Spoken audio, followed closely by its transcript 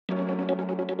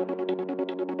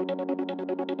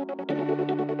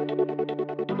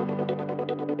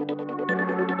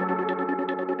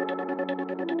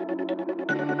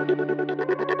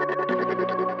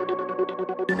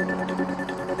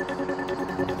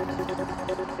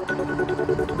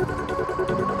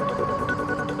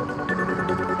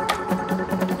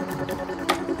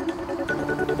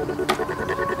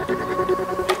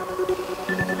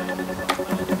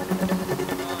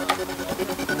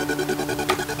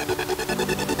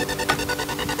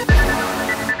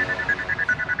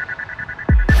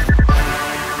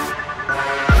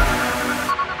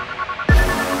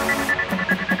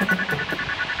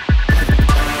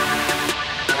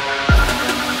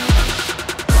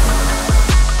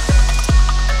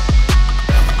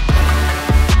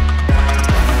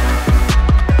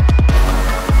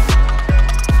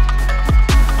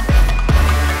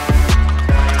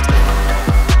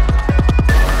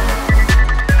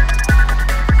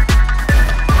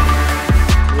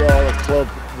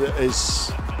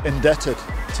Is indebted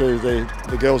to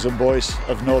the girls and boys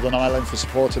of Northern Ireland for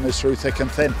supporting us through thick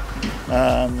and thin.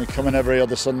 They come in every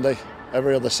other Sunday,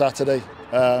 every other Saturday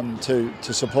to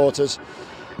support us.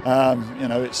 You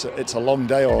know, it's a long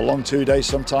day or a long 2 days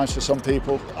sometimes for some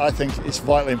people. I think it's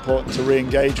vitally important to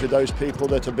re-engage with those people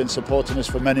that have been supporting us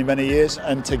for many, many years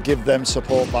and to give them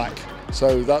support back.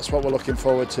 So that's what we're looking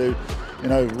forward to, you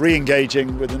know,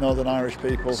 re-engaging with the Northern Irish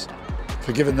people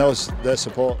for giving those their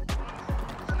support.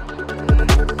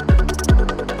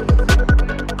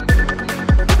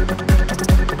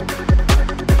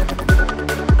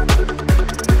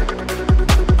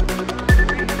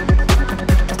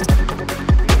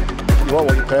 You are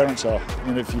what your parents are. I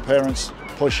mean, if your parents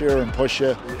push you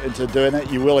into doing it,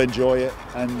 you will enjoy it.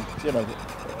 And you know,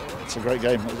 it's a great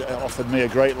game. It offered me a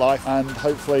great life, and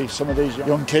hopefully some of these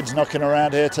young kids knocking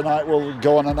around here tonight will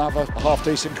go on and have a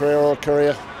half-decent career or a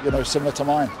career, you know, similar to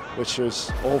mine, which is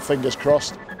all fingers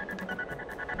crossed.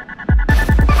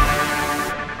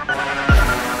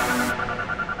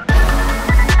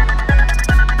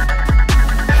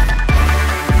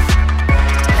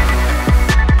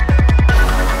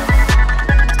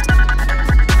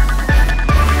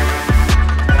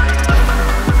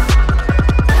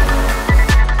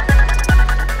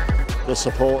 The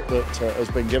support that has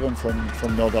been given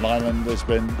from Northern Ireland has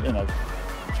been, you know,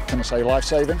 can I say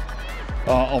life-saving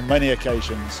on many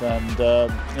occasions, and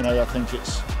you know, I think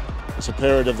it's a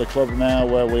period of the club now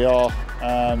where we are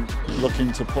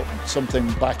looking to put something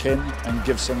back in and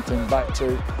give something back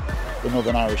to the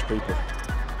Northern Irish people.